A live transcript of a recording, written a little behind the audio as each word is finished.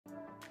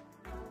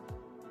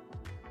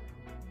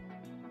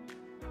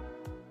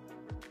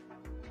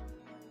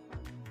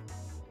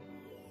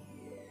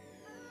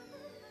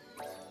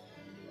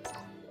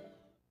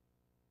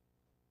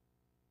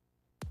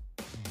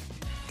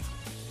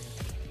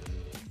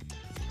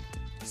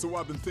So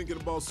I've been thinking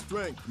about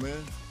strength,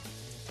 man.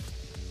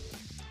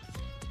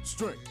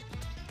 Strength,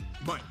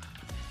 might,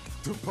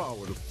 the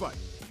power to fight.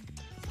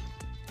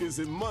 Is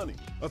it money,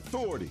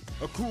 authority,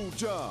 a cool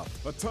job,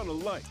 a ton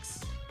of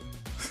likes?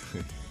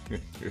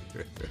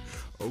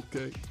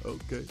 Okay.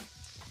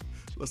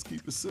 Let's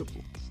keep it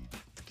simple.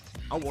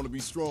 I want to be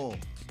strong.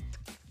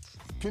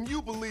 Can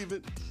you believe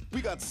it?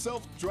 We got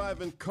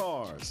self-driving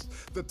cars.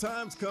 The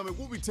time's coming,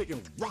 we'll be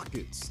taking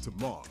rockets to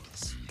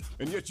Mars.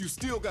 And yet you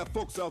still got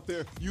folks out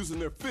there using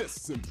their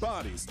fists and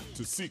bodies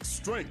to seek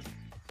strength.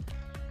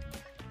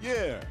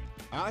 Yeah,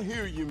 I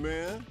hear you,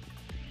 man.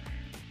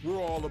 We're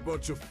all a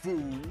bunch of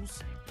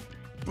fools.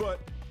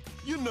 But,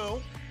 you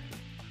know,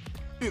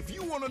 if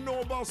you want to know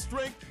about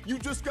strength, you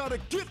just gotta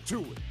get to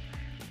it.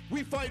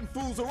 We fighting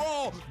fools are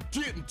all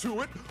getting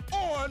to it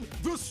on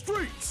the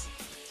streets.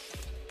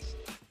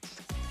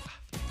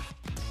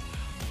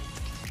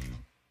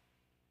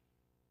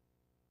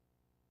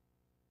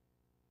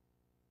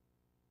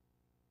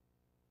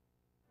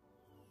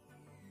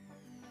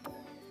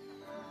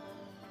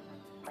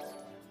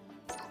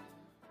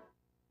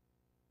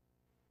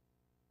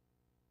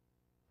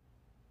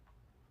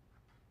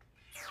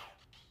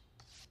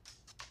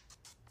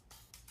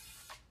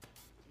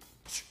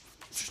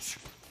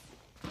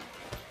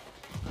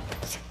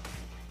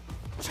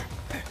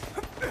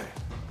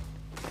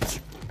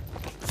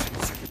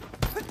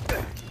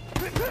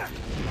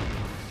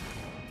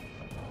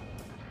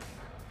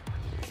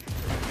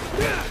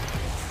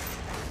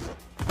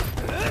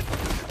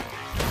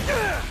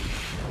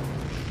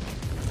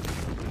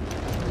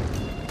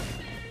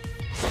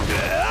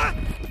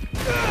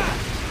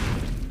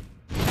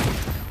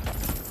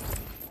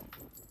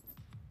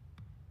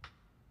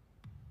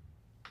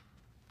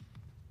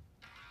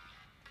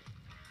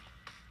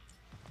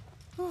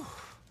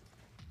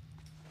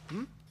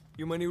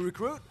 You my new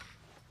recruit?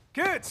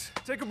 Kids,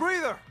 take a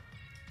breather!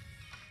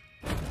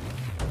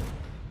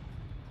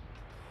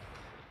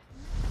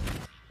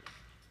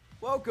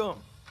 Welcome.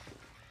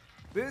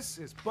 This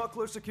is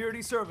Buckler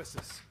Security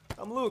Services.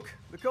 I'm Luke,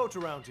 the coach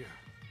around here.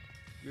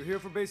 You're here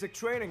for basic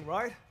training,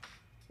 right?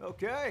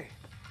 Okay,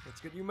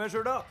 let's get you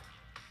measured up.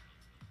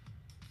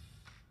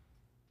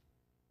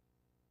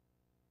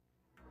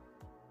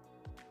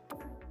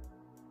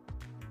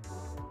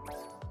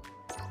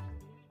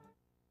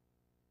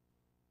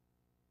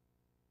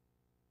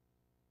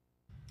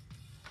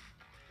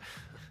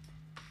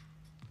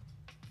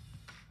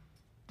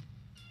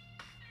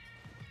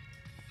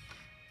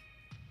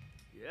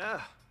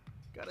 Yeah,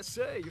 gotta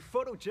say, you're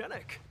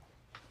photogenic.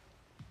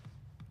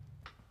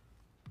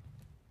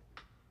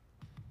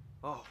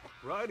 Oh,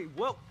 righty,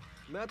 well,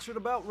 that should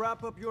about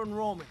wrap up your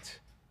enrollment.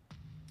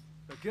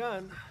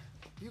 Again,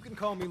 you can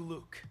call me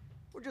Luke,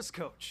 or just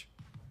Coach.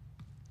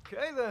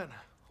 Okay then,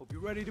 hope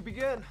you're ready to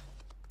begin.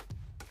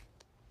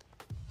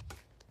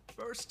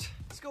 First,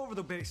 let's go over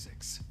the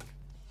basics.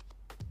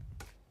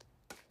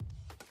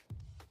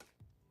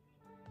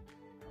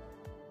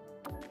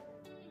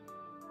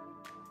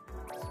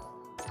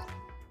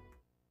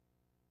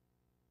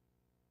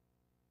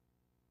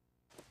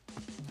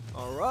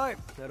 All right,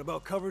 that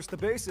about covers the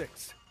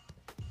basics.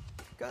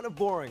 Kind of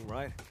boring,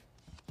 right?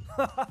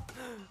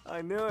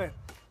 I knew it.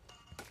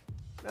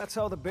 That's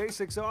how the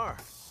basics are.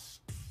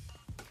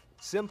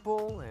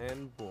 Simple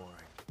and boring.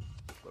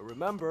 But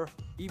remember,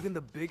 even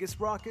the biggest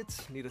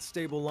rockets need a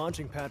stable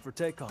launching pad for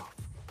takeoff,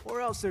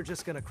 or else they're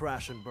just gonna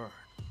crash and burn.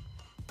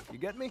 You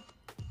get me?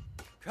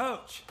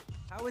 Coach,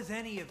 how is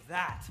any of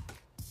that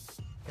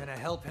gonna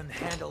help him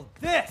handle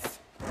this?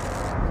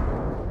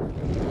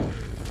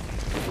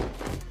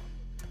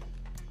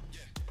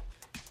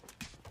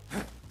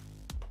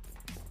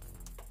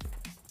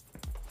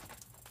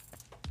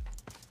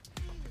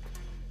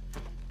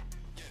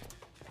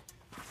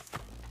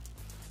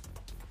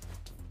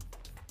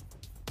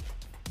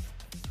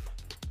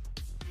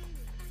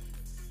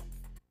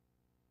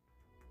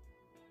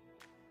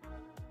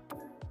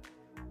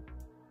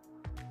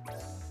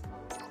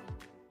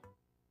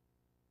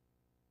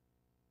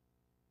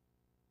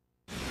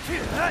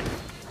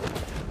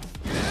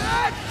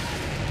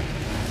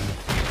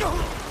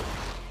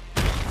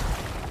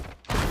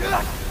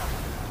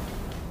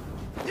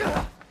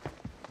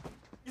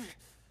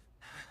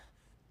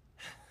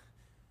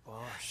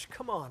 Gosh,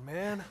 come on,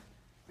 man.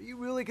 Are you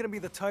really gonna be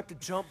the type to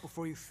jump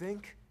before you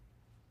think?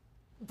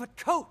 But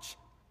Coach,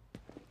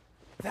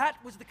 that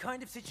was the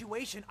kind of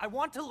situation I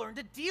want to learn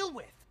to deal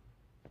with.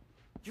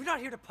 You're not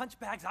here to punch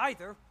bags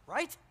either,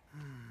 right?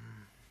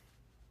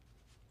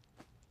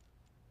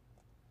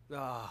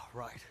 Ah,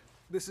 right.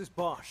 This is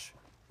Bosch.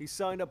 He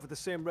signed up with the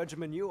same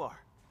regiment you are.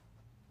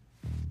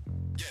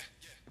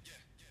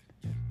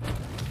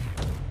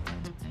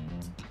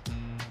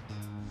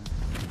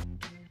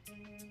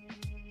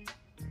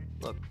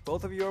 Look,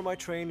 both of you are my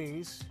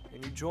trainees,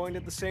 and you joined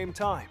at the same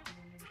time.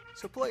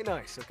 So play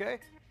nice, okay?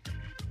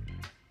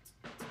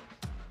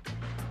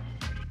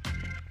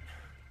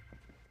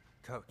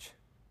 Coach,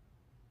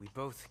 we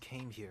both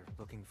came here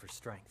looking for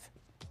strength.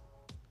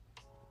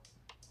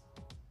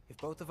 If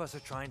Both of us are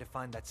trying to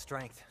find that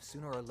strength.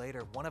 Sooner or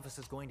later, one of us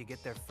is going to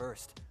get there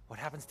first. What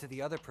happens to the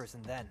other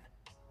person then?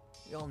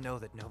 We all know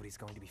that nobody's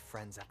going to be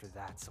friends after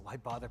that, so why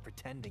bother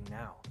pretending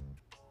now?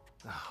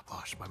 Ah,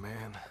 Bosch, my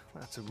man,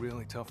 that's a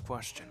really tough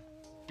question.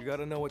 You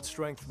gotta know what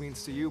strength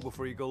means to you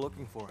before you go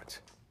looking for it.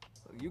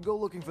 You go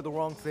looking for the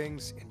wrong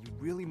things, and you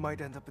really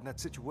might end up in that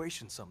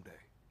situation someday.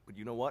 But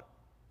you know what?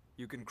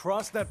 You can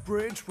cross that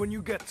bridge when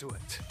you get to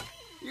it.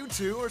 You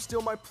two are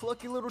still my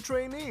plucky little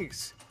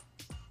trainees.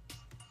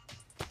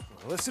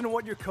 Listen to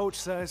what your coach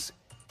says,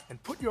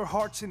 and put your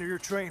hearts into your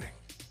training.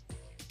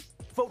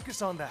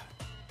 Focus on that.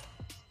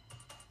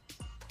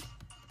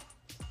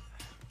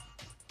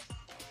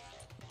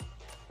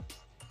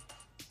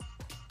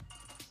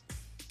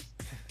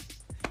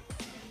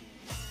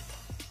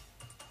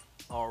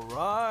 All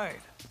right.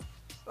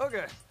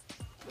 Okay,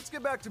 let's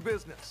get back to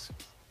business.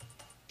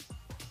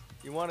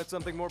 You wanted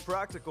something more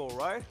practical,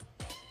 right?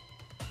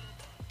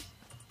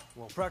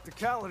 Well,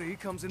 practicality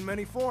comes in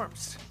many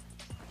forms.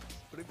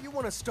 But if you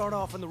want to start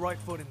off on the right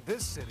foot in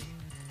this city,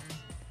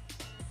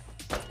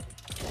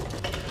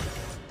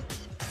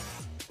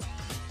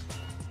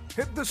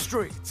 hit the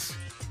streets.